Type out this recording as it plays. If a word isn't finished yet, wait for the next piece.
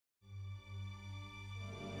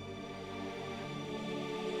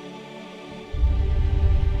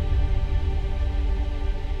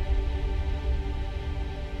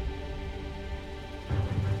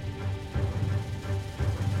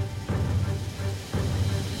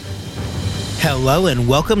Hello and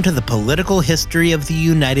welcome to the Political History of the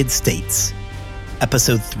United States,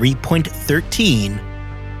 Episode 3.13,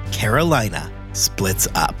 Carolina Splits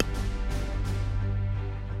Up.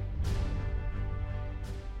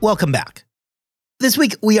 Welcome back. This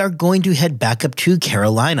week we are going to head back up to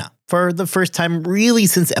Carolina for the first time really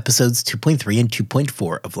since episodes 2.3 and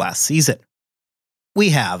 2.4 of last season.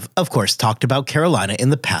 We have, of course, talked about Carolina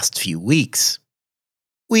in the past few weeks.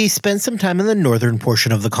 We spent some time in the northern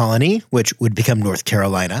portion of the colony, which would become North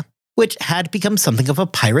Carolina, which had become something of a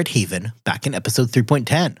pirate haven back in episode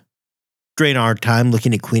 3.10. During our time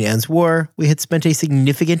looking at Queen Anne's War, we had spent a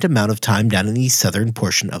significant amount of time down in the southern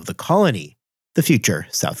portion of the colony, the future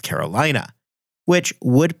South Carolina, which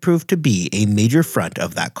would prove to be a major front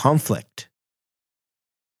of that conflict.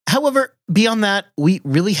 However, beyond that, we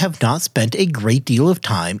really have not spent a great deal of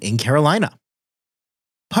time in Carolina.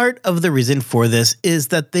 Part of the reason for this is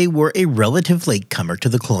that they were a relative latecomer to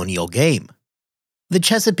the colonial game. The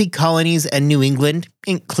Chesapeake colonies and New England,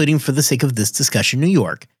 including for the sake of this discussion New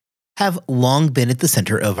York, have long been at the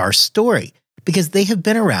center of our story because they have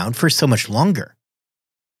been around for so much longer.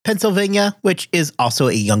 Pennsylvania, which is also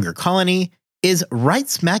a younger colony, is right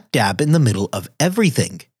smack dab in the middle of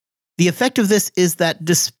everything. The effect of this is that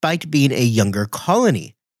despite being a younger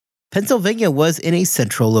colony, Pennsylvania was in a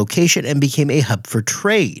central location and became a hub for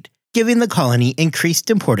trade, giving the colony increased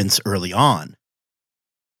importance early on.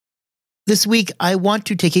 This week, I want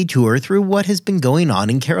to take a tour through what has been going on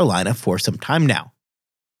in Carolina for some time now.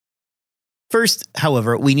 First,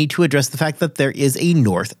 however, we need to address the fact that there is a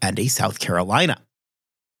North and a South Carolina.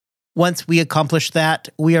 Once we accomplish that,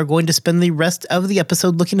 we are going to spend the rest of the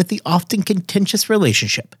episode looking at the often contentious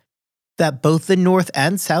relationship that both the North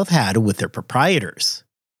and South had with their proprietors.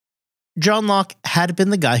 John Locke had been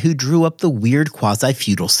the guy who drew up the weird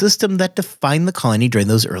quasi-feudal system that defined the colony during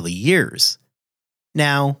those early years.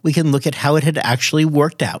 Now, we can look at how it had actually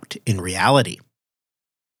worked out in reality.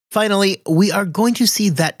 Finally, we are going to see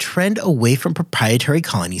that trend away from proprietary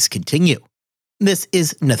colonies continue. This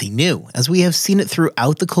is nothing new, as we have seen it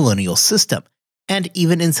throughout the colonial system, and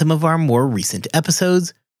even in some of our more recent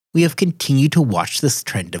episodes, we have continued to watch this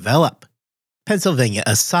trend develop. Pennsylvania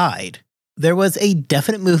aside, there was a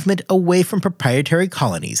definite movement away from proprietary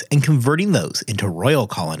colonies and converting those into royal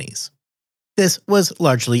colonies. This was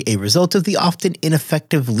largely a result of the often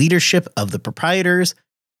ineffective leadership of the proprietors,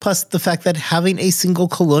 plus the fact that having a single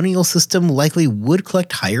colonial system likely would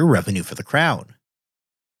collect higher revenue for the crown.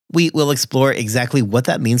 We will explore exactly what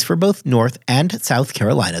that means for both North and South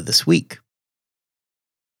Carolina this week.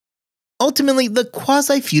 Ultimately, the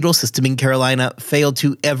quasi-feudal system in Carolina failed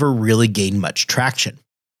to ever really gain much traction.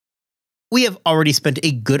 We have already spent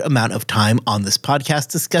a good amount of time on this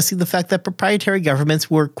podcast discussing the fact that proprietary governments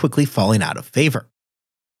were quickly falling out of favor.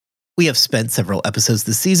 We have spent several episodes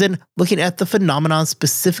this season looking at the phenomenon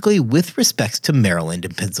specifically with respect to Maryland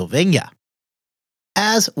and Pennsylvania.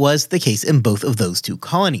 As was the case in both of those two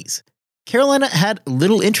colonies, Carolina had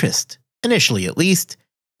little interest, initially at least,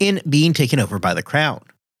 in being taken over by the crown.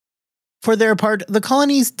 For their part, the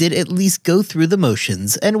colonies did at least go through the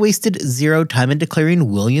motions and wasted zero time in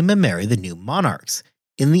declaring William and Mary the new monarchs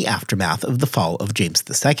in the aftermath of the fall of James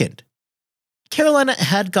II. Carolina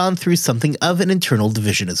had gone through something of an internal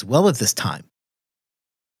division as well at this time.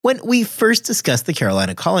 When we first discussed the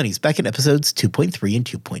Carolina colonies back in episodes 2.3 and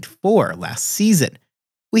 2.4 last season,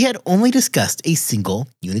 we had only discussed a single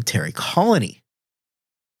unitary colony.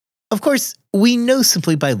 Of course, we know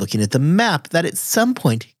simply by looking at the map that at some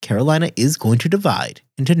point Carolina is going to divide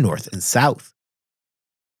into North and South.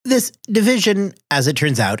 This division, as it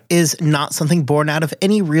turns out, is not something born out of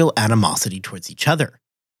any real animosity towards each other.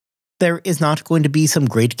 There is not going to be some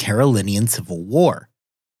great Carolinian civil war,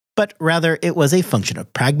 but rather it was a function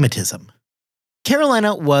of pragmatism.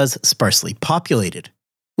 Carolina was sparsely populated,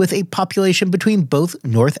 with a population between both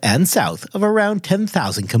North and South of around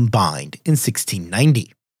 10,000 combined in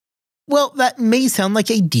 1690. Well, that may sound like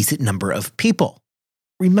a decent number of people.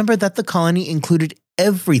 Remember that the colony included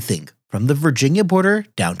everything from the Virginia border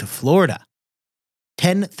down to Florida.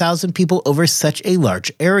 10,000 people over such a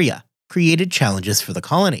large area created challenges for the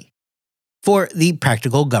colony. For the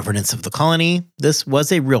practical governance of the colony, this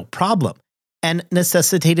was a real problem and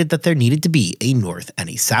necessitated that there needed to be a North and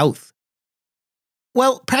a South.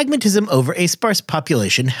 Well, pragmatism over a sparse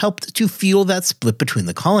population helped to fuel that split between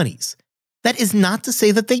the colonies. That is not to say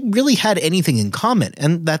that they really had anything in common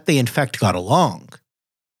and that they in fact got along.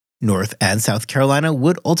 North and South Carolina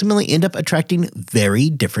would ultimately end up attracting very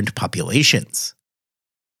different populations.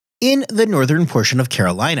 In the northern portion of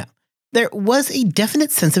Carolina, there was a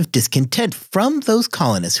definite sense of discontent from those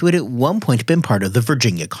colonists who had at one point been part of the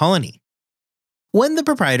Virginia colony. When the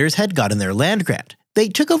proprietors had gotten their land grant, they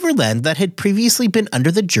took over land that had previously been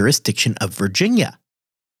under the jurisdiction of Virginia,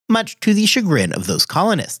 much to the chagrin of those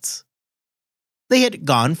colonists. They had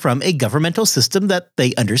gone from a governmental system that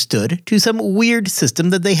they understood to some weird system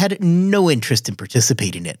that they had no interest in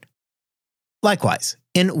participating in. Likewise,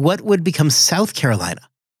 in what would become South Carolina,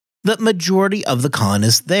 the majority of the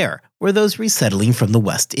colonists there were those resettling from the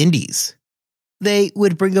West Indies. They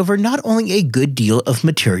would bring over not only a good deal of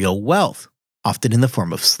material wealth, often in the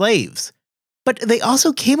form of slaves, but they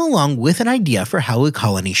also came along with an idea for how a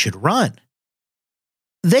colony should run.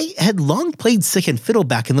 They had long played second fiddle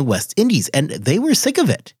back in the West Indies, and they were sick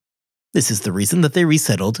of it. This is the reason that they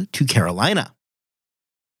resettled to Carolina.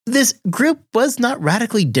 This group was not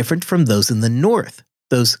radically different from those in the North,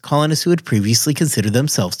 those colonists who had previously considered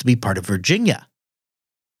themselves to be part of Virginia.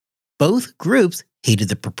 Both groups hated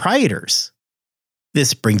the proprietors.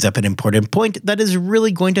 This brings up an important point that is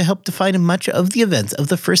really going to help define much of the events of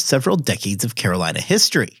the first several decades of Carolina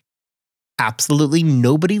history. Absolutely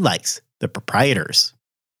nobody likes the proprietors.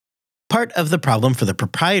 Part of the problem for the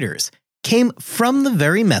proprietors came from the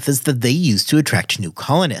very methods that they used to attract new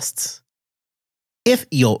colonists. If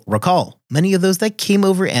you'll recall, many of those that came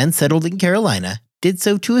over and settled in Carolina did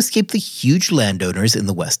so to escape the huge landowners in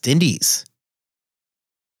the West Indies.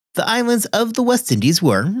 The islands of the West Indies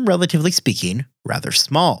were, relatively speaking, rather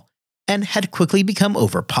small, and had quickly become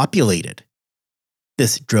overpopulated.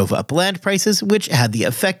 This drove up land prices, which had the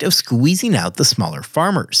effect of squeezing out the smaller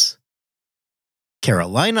farmers.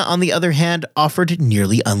 Carolina, on the other hand, offered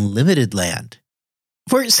nearly unlimited land.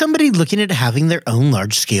 For somebody looking at having their own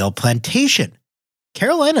large-scale plantation,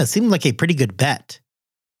 Carolina seemed like a pretty good bet.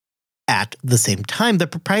 At the same time, the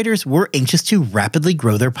proprietors were anxious to rapidly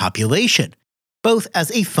grow their population, both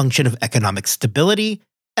as a function of economic stability,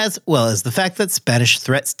 as well as the fact that Spanish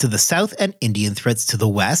threats to the south and Indian threats to the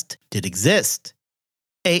west did exist.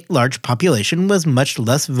 A large population was much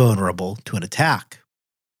less vulnerable to an attack.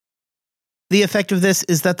 The effect of this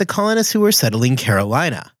is that the colonists who were settling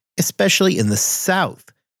Carolina, especially in the south,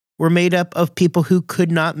 were made up of people who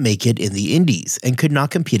could not make it in the Indies and could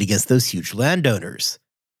not compete against those huge landowners.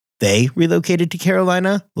 They relocated to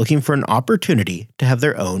Carolina looking for an opportunity to have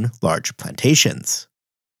their own large plantations.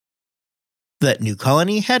 The new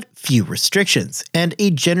colony had few restrictions, and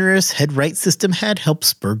a generous head-right system had helped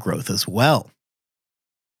spur growth as well.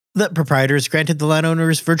 The proprietors granted the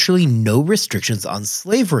landowners virtually no restrictions on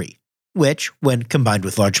slavery, which, when combined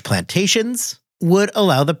with large plantations, would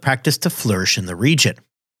allow the practice to flourish in the region.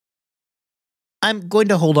 I'm going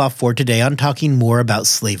to hold off for today on talking more about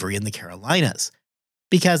slavery in the Carolinas,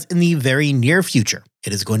 because in the very near future,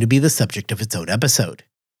 it is going to be the subject of its own episode.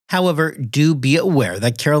 However, do be aware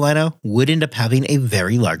that Carolina would end up having a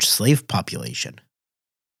very large slave population.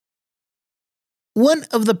 One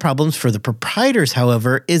of the problems for the proprietors,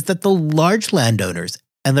 however, is that the large landowners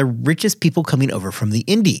and the richest people coming over from the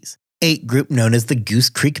Indies, a group known as the Goose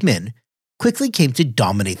Creek Men, quickly came to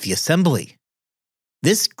dominate the assembly.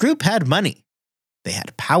 This group had money. They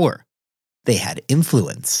had power. They had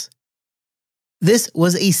influence. This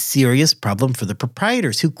was a serious problem for the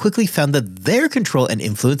proprietors, who quickly found that their control and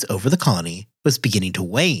influence over the colony was beginning to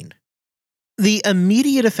wane. The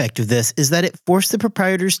immediate effect of this is that it forced the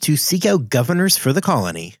proprietors to seek out governors for the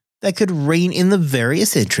colony that could rein in the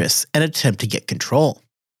various interests and attempt to get control.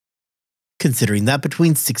 Considering that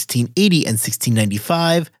between 1680 and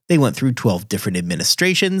 1695, they went through 12 different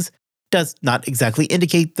administrations, does not exactly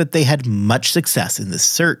indicate that they had much success in this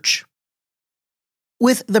search.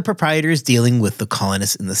 With the proprietors dealing with the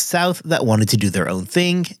colonists in the south that wanted to do their own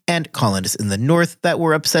thing, and colonists in the north that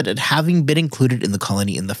were upset at having been included in the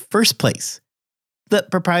colony in the first place, the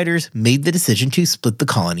proprietors made the decision to split the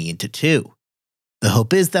colony into two. The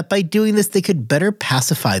hope is that by doing this, they could better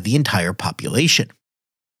pacify the entire population.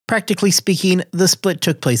 Practically speaking, the split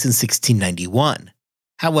took place in 1691.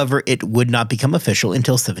 However, it would not become official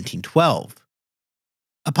until 1712.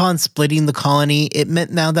 Upon splitting the colony, it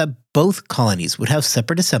meant now that both colonies would have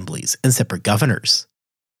separate assemblies and separate governors.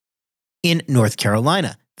 In North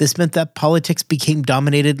Carolina, this meant that politics became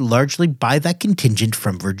dominated largely by that contingent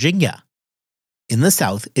from Virginia. In the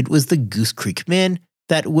South, it was the Goose Creek Men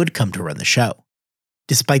that would come to run the show.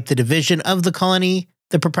 Despite the division of the colony,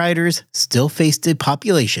 the proprietors still faced a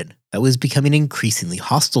population that was becoming increasingly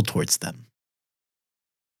hostile towards them.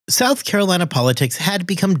 South Carolina politics had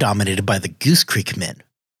become dominated by the Goose Creek Men.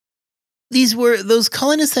 These were those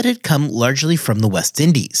colonists that had come largely from the West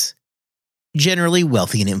Indies. Generally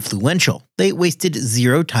wealthy and influential, they wasted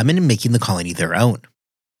zero time in making the colony their own.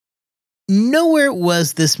 Nowhere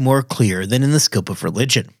was this more clear than in the scope of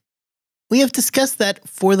religion. We have discussed that,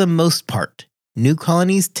 for the most part, new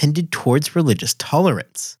colonies tended towards religious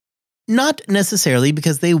tolerance. Not necessarily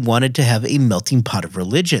because they wanted to have a melting pot of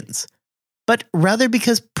religions, but rather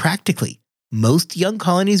because practically, most young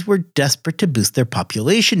colonies were desperate to boost their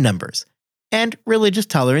population numbers, and religious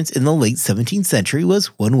tolerance in the late 17th century was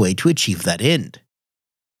one way to achieve that end.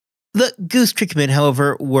 The Goose Creek men,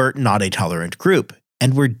 however, were not a tolerant group,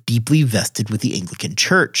 and were deeply vested with the Anglican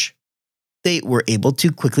Church. They were able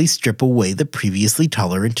to quickly strip away the previously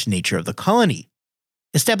tolerant nature of the colony,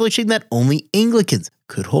 establishing that only Anglicans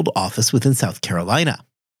could hold office within South Carolina.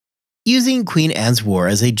 Using Queen Anne's War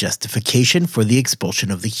as a justification for the expulsion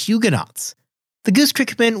of the Huguenots, the Goose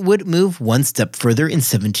Creek men would move one step further in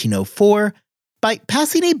 1704 by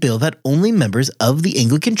passing a bill that only members of the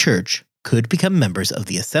Anglican Church could become members of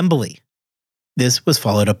the Assembly. This was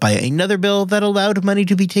followed up by another bill that allowed money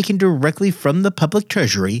to be taken directly from the public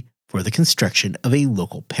treasury for the construction of a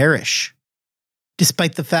local parish.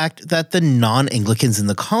 Despite the fact that the non-Anglicans in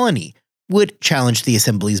the colony would challenge the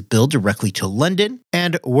Assembly's bill directly to London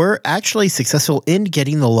and were actually successful in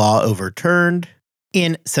getting the law overturned,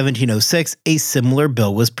 in 1706 a similar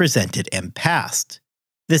bill was presented and passed,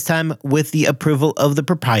 this time with the approval of the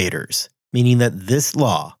proprietors, meaning that this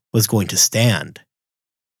law was going to stand.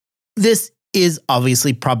 This is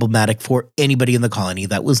obviously problematic for anybody in the colony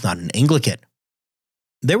that was not an Anglican.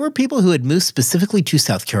 There were people who had moved specifically to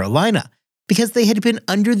South Carolina because they had been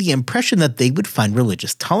under the impression that they would find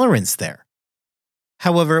religious tolerance there.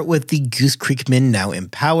 However, with the Goose Creek men now in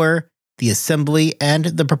power, the Assembly and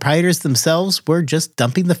the proprietors themselves were just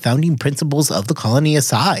dumping the founding principles of the colony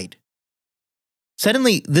aside.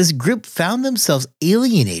 Suddenly, this group found themselves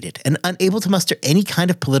alienated and unable to muster any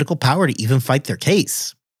kind of political power to even fight their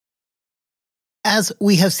case. As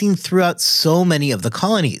we have seen throughout so many of the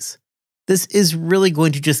colonies, this is really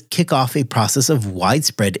going to just kick off a process of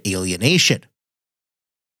widespread alienation.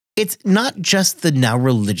 It's not just the now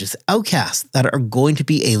religious outcasts that are going to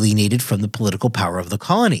be alienated from the political power of the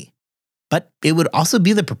colony, but it would also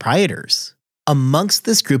be the proprietors. Amongst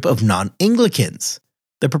this group of non-Anglicans,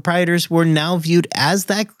 the proprietors were now viewed as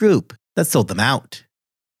that group that sold them out.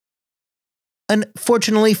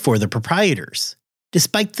 Unfortunately for the proprietors,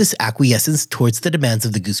 despite this acquiescence towards the demands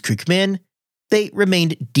of the Goose Creek men, they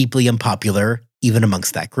remained deeply unpopular even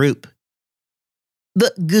amongst that group.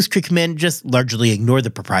 The Goose Creek men just largely ignored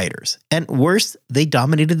the proprietors, and worse, they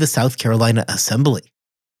dominated the South Carolina Assembly.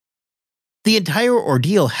 The entire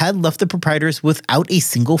ordeal had left the proprietors without a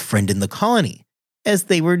single friend in the colony, as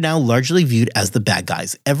they were now largely viewed as the bad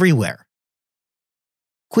guys everywhere.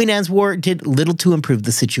 Queen Anne's War did little to improve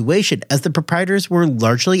the situation, as the proprietors were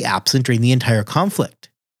largely absent during the entire conflict.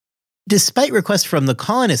 Despite requests from the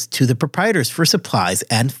colonists to the proprietors for supplies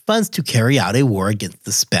and funds to carry out a war against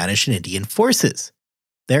the Spanish and Indian forces,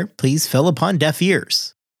 their pleas fell upon deaf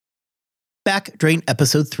ears. Back during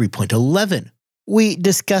episode 3.11, we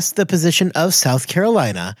discussed the position of South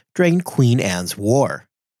Carolina during Queen Anne's War.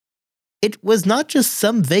 It was not just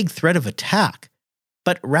some vague threat of attack,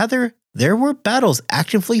 but rather there were battles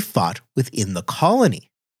actively fought within the colony.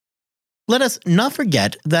 Let us not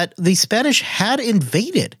forget that the Spanish had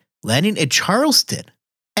invaded, landing at Charleston,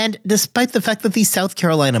 and despite the fact that the South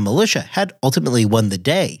Carolina militia had ultimately won the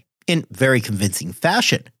day in very convincing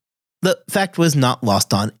fashion, the fact was not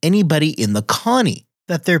lost on anybody in the colony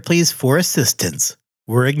that their pleas for assistance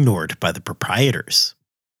were ignored by the proprietors.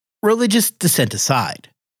 Religious dissent aside,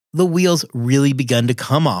 the wheels really begun to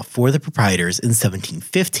come off for the proprietors in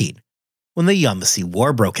 1715, when the Yamasee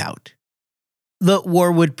War broke out. The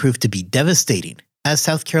war would prove to be devastating, as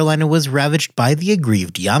South Carolina was ravaged by the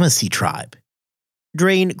aggrieved Yamasee tribe.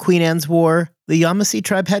 During Queen Anne's War, the Yamasee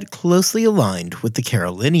tribe had closely aligned with the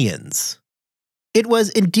Carolinians. It was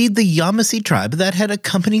indeed the Yamasee tribe that had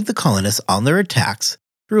accompanied the colonists on their attacks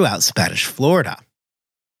throughout Spanish Florida.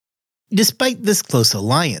 Despite this close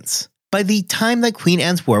alliance, by the time that Queen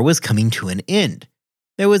Anne's War was coming to an end,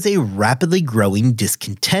 there was a rapidly growing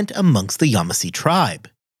discontent amongst the Yamasee tribe.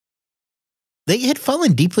 They had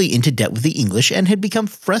fallen deeply into debt with the English and had become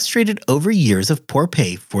frustrated over years of poor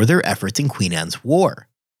pay for their efforts in Queen Anne's War.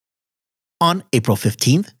 On April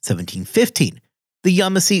 15, 1715, the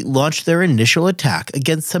Yamasee launched their initial attack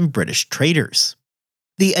against some British traders.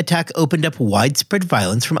 The attack opened up widespread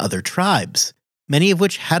violence from other tribes, many of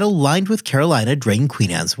which had aligned with Carolina during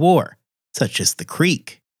Queen Anne's War, such as the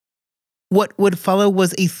Creek. What would follow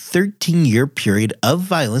was a 13-year period of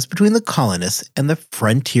violence between the colonists and the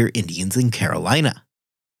frontier Indians in Carolina.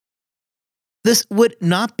 This would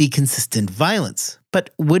not be consistent violence,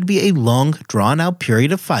 but would be a long, drawn-out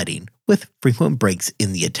period of fighting with frequent breaks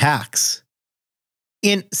in the attacks.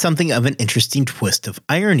 In something of an interesting twist of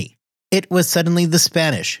irony, it was suddenly the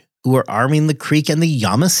Spanish who were arming the Creek and the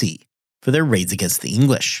Yamasee for their raids against the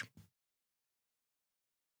English.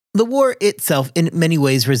 The war itself in many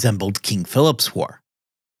ways resembled King Philip's War.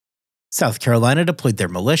 South Carolina deployed their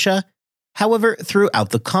militia. However, throughout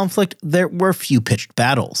the conflict, there were few pitched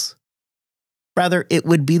battles. Rather, it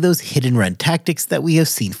would be those hit-and-run tactics that we have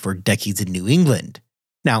seen for decades in New England,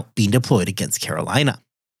 now being deployed against Carolina.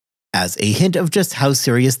 As a hint of just how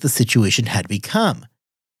serious the situation had become,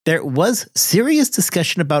 there was serious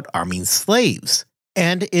discussion about arming slaves,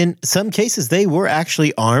 and in some cases they were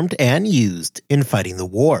actually armed and used in fighting the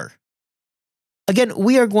war. Again,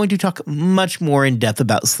 we are going to talk much more in depth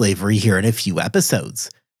about slavery here in a few episodes,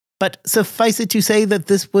 but suffice it to say that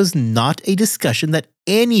this was not a discussion that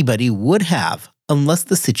anybody would have unless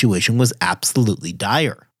the situation was absolutely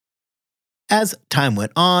dire. As time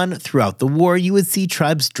went on, throughout the war, you would see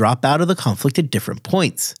tribes drop out of the conflict at different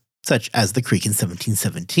points, such as the Creek in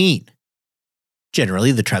 1717.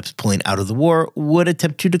 Generally, the tribes pulling out of the war would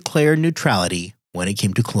attempt to declare neutrality when it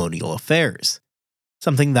came to colonial affairs,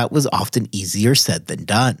 something that was often easier said than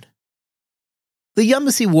done. The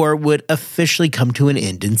Yamasee War would officially come to an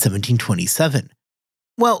end in 1727.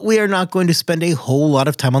 Well, we are not going to spend a whole lot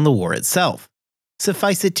of time on the war itself.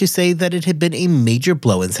 Suffice it to say that it had been a major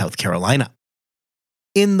blow in South Carolina.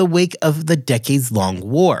 In the wake of the decades-long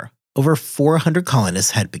war, over 400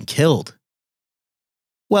 colonists had been killed.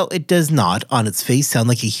 While it does not, on its face, sound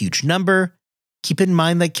like a huge number, keep in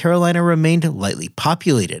mind that Carolina remained lightly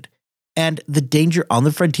populated, and the danger on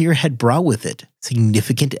the frontier had brought with it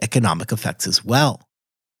significant economic effects as well.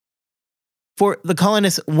 For the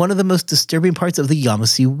colonists, one of the most disturbing parts of the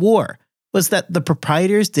Yamasee War was that the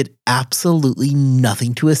proprietors did absolutely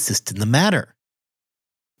nothing to assist in the matter.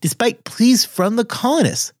 Despite pleas from the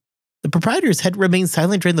colonists, the proprietors had remained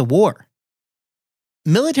silent during the war.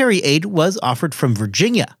 Military aid was offered from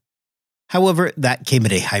Virginia. However, that came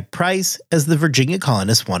at a high price as the Virginia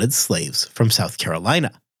colonists wanted slaves from South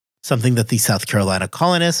Carolina, something that the South Carolina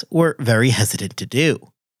colonists were very hesitant to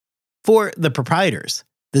do. For the proprietors,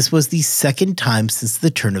 this was the second time since the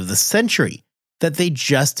turn of the century that they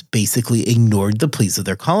just basically ignored the pleas of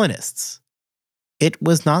their colonists. It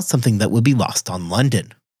was not something that would be lost on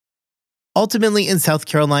London. Ultimately, in South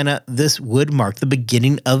Carolina, this would mark the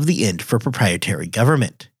beginning of the end for proprietary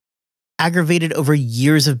government. Aggravated over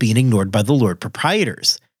years of being ignored by the Lord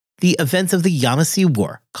Proprietors, the events of the Yamasee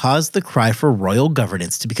War caused the cry for royal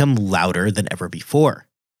governance to become louder than ever before.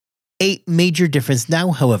 A major difference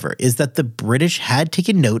now, however, is that the British had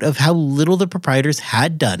taken note of how little the proprietors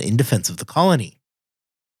had done in defense of the colony.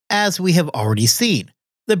 As we have already seen,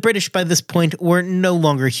 the British by this point were no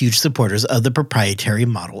longer huge supporters of the proprietary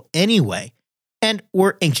model anyway, and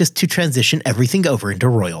were anxious to transition everything over into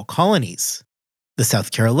royal colonies. The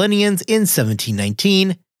South Carolinians in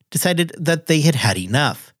 1719 decided that they had had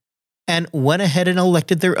enough, and went ahead and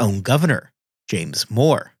elected their own governor, James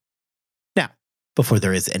Moore. Now, before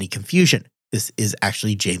there is any confusion, this is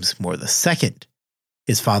actually James Moore II.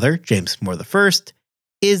 His father, James Moore I,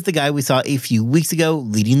 is the guy we saw a few weeks ago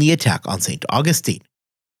leading the attack on St. Augustine.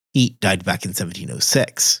 He died back in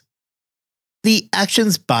 1706. The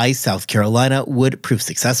actions by South Carolina would prove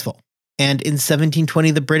successful, and in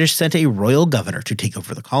 1720 the British sent a royal governor to take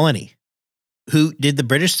over the colony. Who did the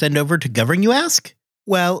British send over to govern, you ask?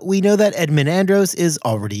 Well, we know that Edmund Andros is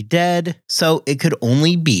already dead, so it could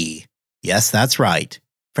only be, yes, that's right,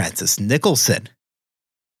 Francis Nicholson.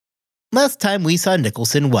 Last time we saw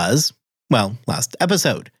Nicholson was, well, last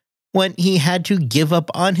episode, when he had to give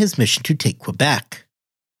up on his mission to take Quebec.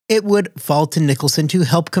 It would fall to Nicholson to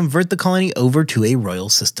help convert the colony over to a royal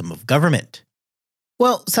system of government.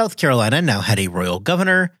 Well, South Carolina now had a royal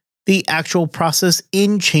governor. The actual process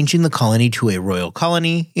in changing the colony to a royal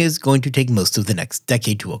colony is going to take most of the next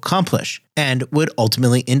decade to accomplish, and would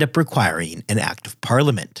ultimately end up requiring an act of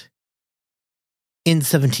parliament. In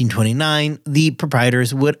 1729, the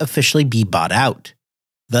proprietors would officially be bought out,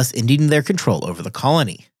 thus ending their control over the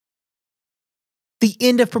colony. The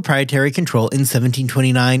end of proprietary control in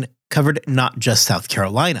 1729 covered not just South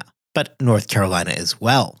Carolina, but North Carolina as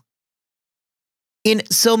well. In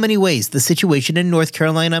so many ways, the situation in North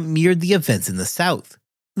Carolina mirrored the events in the South,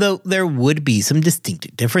 though there would be some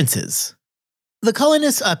distinct differences. The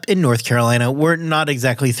colonists up in North Carolina were not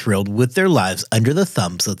exactly thrilled with their lives under the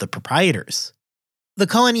thumbs of the proprietors. The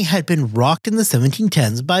colony had been rocked in the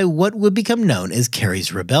 1710s by what would become known as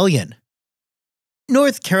Carey's Rebellion.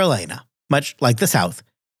 North Carolina, much like the South,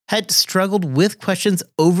 had struggled with questions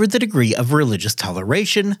over the degree of religious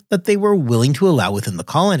toleration that they were willing to allow within the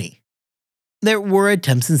colony. There were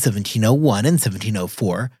attempts in 1701 and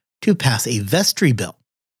 1704 to pass a vestry bill.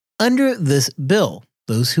 Under this bill,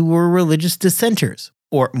 those who were religious dissenters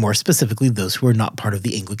or more specifically those who were not part of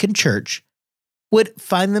the Anglican Church, would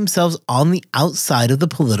find themselves on the outside of the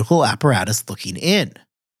political apparatus looking in.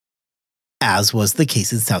 As was the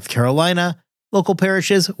case in South Carolina, local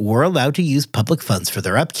parishes were allowed to use public funds for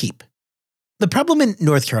their upkeep. The problem in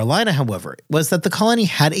North Carolina, however, was that the colony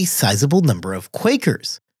had a sizable number of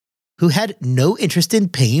Quakers, who had no interest in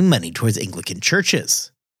paying money towards Anglican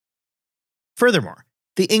churches. Furthermore,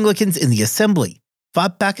 the Anglicans in the Assembly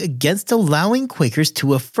fought back against allowing Quakers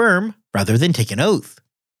to affirm rather than take an oath.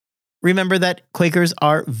 Remember that Quakers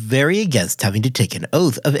are very against having to take an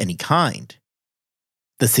oath of any kind.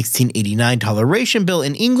 The 1689 Toleration Bill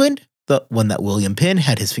in England, the one that William Penn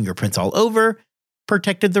had his fingerprints all over,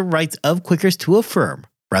 protected the rights of Quakers to affirm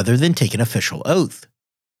rather than take an official oath.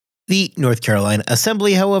 The North Carolina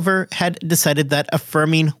Assembly, however, had decided that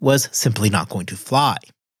affirming was simply not going to fly.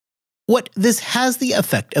 What this has the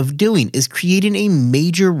effect of doing is creating a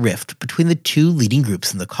major rift between the two leading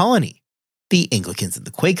groups in the colony, the Anglicans and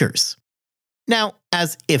the Quakers. Now,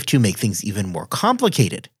 as if to make things even more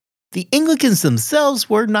complicated, the Anglicans themselves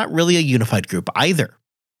were not really a unified group either.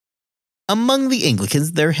 Among the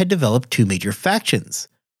Anglicans, there had developed two major factions,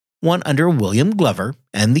 one under William Glover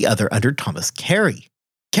and the other under Thomas Carey.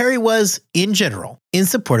 Carey was, in general, in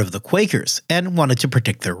support of the Quakers and wanted to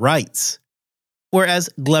protect their rights, whereas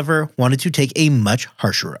Glover wanted to take a much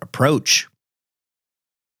harsher approach.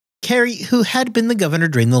 Carey, who had been the governor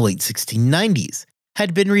during the late 1690s,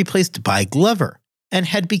 had been replaced by Glover and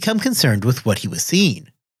had become concerned with what he was seeing.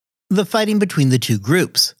 The fighting between the two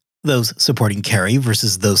groups, those supporting Carey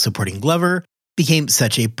versus those supporting Glover, became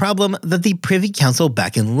such a problem that the Privy Council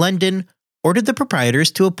back in London ordered the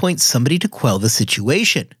proprietors to appoint somebody to quell the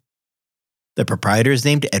situation. The proprietors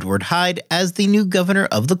named Edward Hyde as the new governor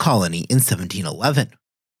of the colony in 1711.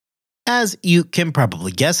 As you can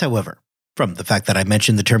probably guess, however, from the fact that I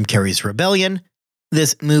mentioned the term Carey's Rebellion,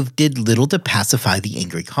 this move did little to pacify the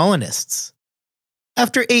angry colonists.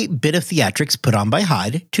 After a bit of theatrics put on by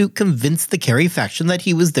Hyde to convince the Carey faction that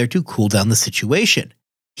he was there to cool down the situation,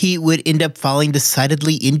 he would end up falling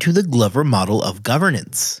decidedly into the Glover model of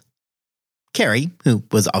governance. Carey, who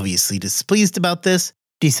was obviously displeased about this,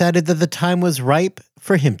 decided that the time was ripe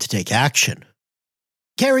for him to take action.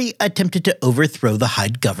 Carey attempted to overthrow the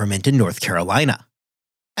Hyde government in North Carolina.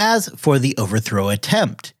 As for the overthrow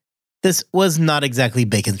attempt, this was not exactly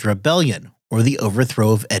Bacon's rebellion or the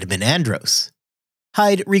overthrow of Edmund Andros.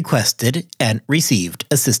 Hyde requested and received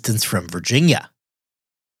assistance from Virginia.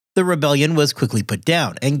 The rebellion was quickly put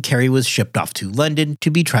down, and Carey was shipped off to London to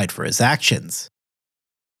be tried for his actions.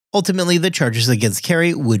 Ultimately, the charges against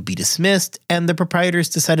Carey would be dismissed, and the proprietors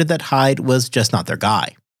decided that Hyde was just not their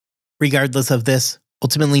guy. Regardless of this,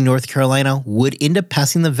 ultimately North Carolina would end up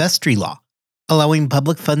passing the vestry law, allowing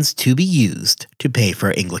public funds to be used to pay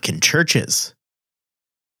for Anglican churches.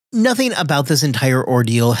 Nothing about this entire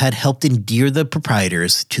ordeal had helped endear the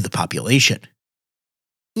proprietors to the population.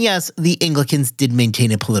 Yes, the Anglicans did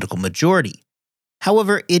maintain a political majority.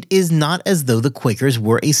 However, it is not as though the Quakers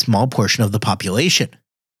were a small portion of the population.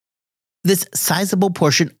 This sizable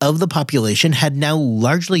portion of the population had now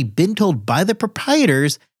largely been told by the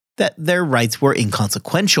proprietors that their rights were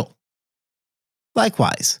inconsequential.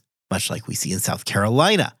 Likewise, much like we see in South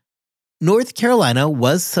Carolina, North Carolina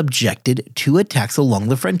was subjected to attacks along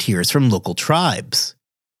the frontiers from local tribes.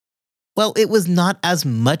 While it was not as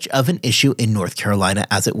much of an issue in North Carolina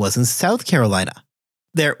as it was in South Carolina,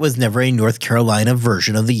 there was never a North Carolina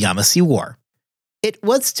version of the Yamasee War. It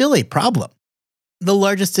was still a problem. The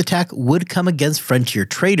largest attack would come against frontier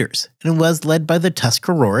traders and was led by the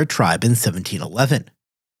Tuscarora tribe in 1711.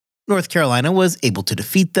 North Carolina was able to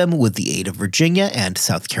defeat them with the aid of Virginia and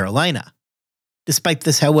South Carolina. Despite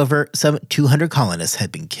this, however, some 200 colonists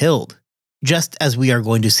had been killed. Just as we are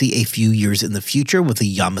going to see a few years in the future with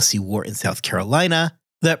the Yamasee War in South Carolina,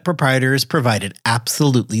 the proprietors provided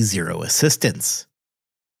absolutely zero assistance.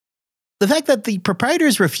 The fact that the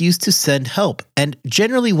proprietors refused to send help and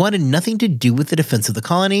generally wanted nothing to do with the defense of the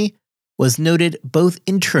colony was noted both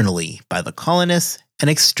internally by the colonists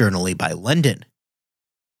and externally by London.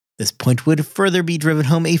 This point would further be driven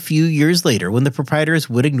home a few years later when the proprietors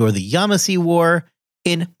would ignore the Yamasee War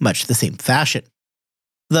in much the same fashion.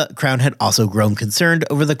 The Crown had also grown concerned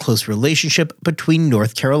over the close relationship between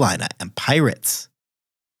North Carolina and pirates.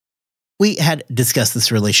 We had discussed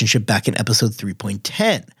this relationship back in episode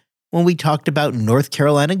 3.10 when we talked about North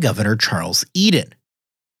Carolina Governor Charles Eden.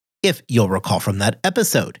 If you'll recall from that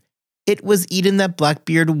episode, it was Eden that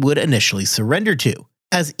Blackbeard would initially surrender to,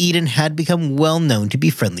 as Eden had become well known to be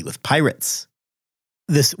friendly with pirates.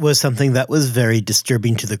 This was something that was very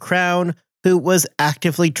disturbing to the Crown, who was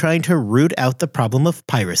actively trying to root out the problem of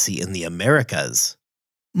piracy in the Americas.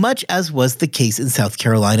 much as was the case in South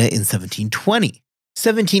Carolina in 1720.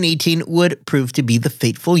 1718 would prove to be the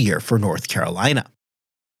fateful year for North Carolina.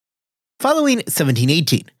 Following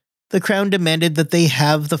 1718, the Crown demanded that they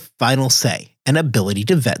have the final say and ability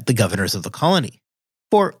to vet the governors of the colony.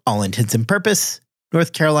 For all intents and purposes,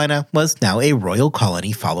 North Carolina was now a royal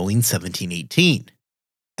colony following 1718.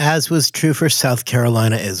 As was true for South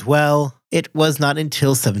Carolina as well, it was not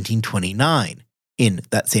until 1729, in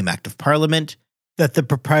that same Act of Parliament, that the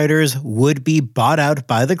proprietors would be bought out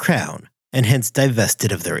by the Crown and hence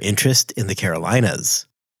divested of their interest in the Carolinas.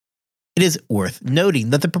 It is worth noting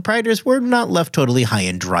that the proprietors were not left totally high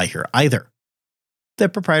and dry here either. The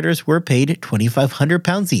proprietors were paid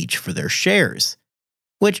 £2,500 each for their shares,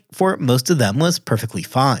 which for most of them was perfectly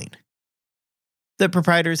fine. The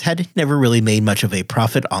proprietors had never really made much of a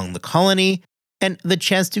profit on the colony, and the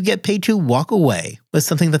chance to get paid to walk away was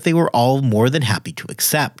something that they were all more than happy to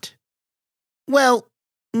accept. Well,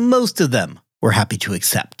 most of them were happy to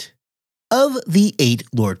accept. Of the 8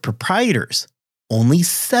 Lord Proprietors, only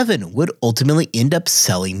 7 would ultimately end up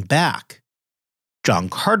selling back. John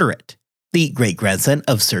Carteret, the great-grandson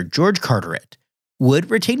of Sir George Carteret,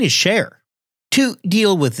 would retain his share. To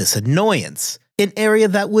deal with this annoyance, an area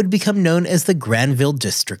that would become known as the Granville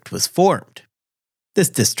District was formed. This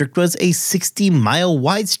district was a 60-mile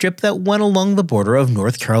wide strip that went along the border of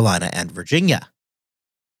North Carolina and Virginia.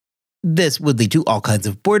 This would lead to all kinds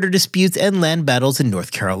of border disputes and land battles in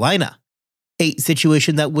North Carolina, a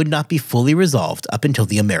situation that would not be fully resolved up until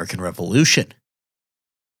the American Revolution.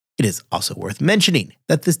 It is also worth mentioning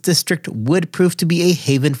that this district would prove to be a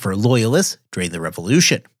haven for loyalists during the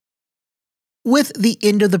Revolution. With the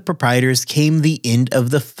end of the proprietors came the end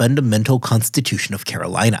of the fundamental Constitution of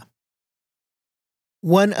Carolina.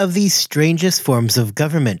 One of the strangest forms of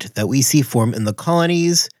government that we see form in the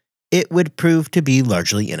colonies, it would prove to be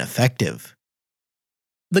largely ineffective.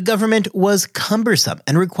 The government was cumbersome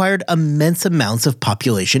and required immense amounts of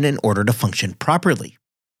population in order to function properly.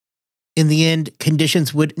 In the end,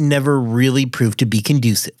 conditions would never really prove to be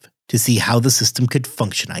conducive to see how the system could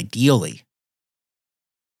function ideally.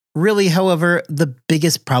 Really, however, the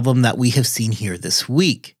biggest problem that we have seen here this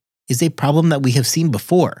week is a problem that we have seen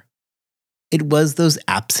before. It was those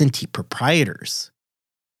absentee proprietors.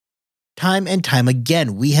 Time and time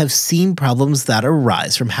again, we have seen problems that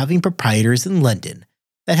arise from having proprietors in London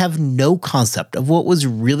that have no concept of what was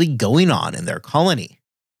really going on in their colony.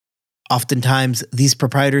 Oftentimes, these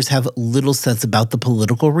proprietors have little sense about the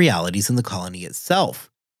political realities in the colony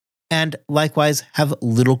itself, and likewise have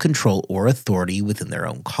little control or authority within their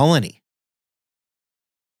own colony.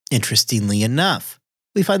 Interestingly enough,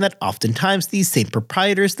 we find that oftentimes these same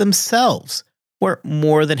proprietors themselves were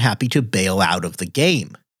more than happy to bail out of the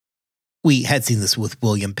game. We had seen this with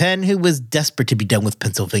William Penn, who was desperate to be done with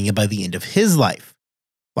Pennsylvania by the end of his life.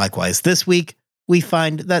 Likewise, this week, we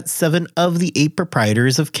find that 7 of the 8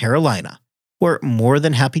 proprietors of Carolina were more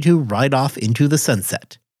than happy to ride off into the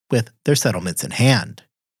sunset with their settlements in hand.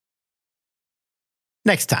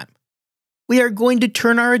 Next time, we are going to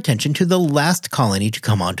turn our attention to the last colony to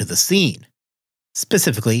come onto the scene.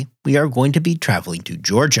 Specifically, we are going to be traveling to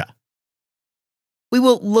Georgia. We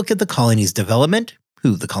will look at the colony's development,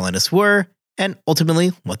 who the colonists were, and ultimately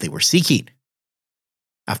what they were seeking.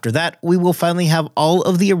 After that, we will finally have all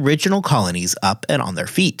of the original colonies up and on their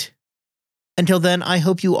feet. Until then, I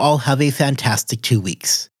hope you all have a fantastic 2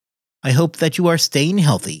 weeks. I hope that you are staying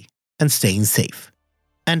healthy and staying safe.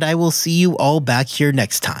 And I will see you all back here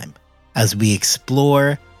next time as we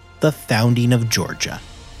explore the founding of Georgia.